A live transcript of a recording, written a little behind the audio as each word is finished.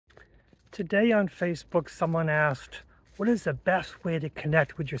Today on Facebook, someone asked, what is the best way to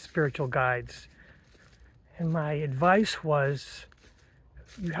connect with your spiritual guides? And my advice was,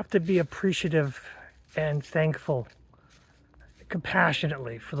 you have to be appreciative and thankful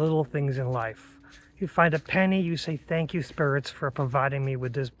compassionately for the little things in life. You find a penny, you say, thank you, spirits, for providing me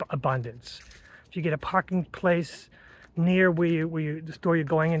with this abundance. If you get a parking place near the store you're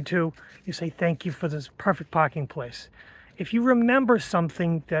going into, you say, thank you for this perfect parking place. If you remember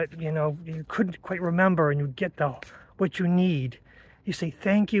something that you couldn't quite remember and you get what you need, you say,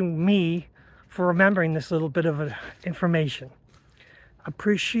 thank you, me, for remembering this little bit of information.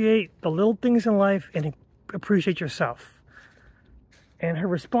 Appreciate the little things in life and appreciate yourself. And her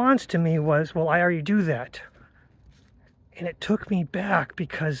response to me was, well, I already do that. And it took me back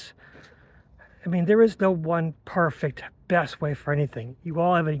because, there is no one perfect, best way for anything. You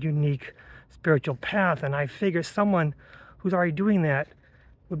all have a unique spiritual path, and I figure someone who's already doing that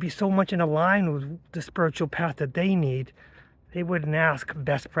would be so much in line with the spiritual path that they need, they wouldn't ask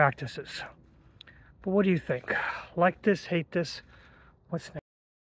best practices. But what do you think? Like this, hate this? What's next?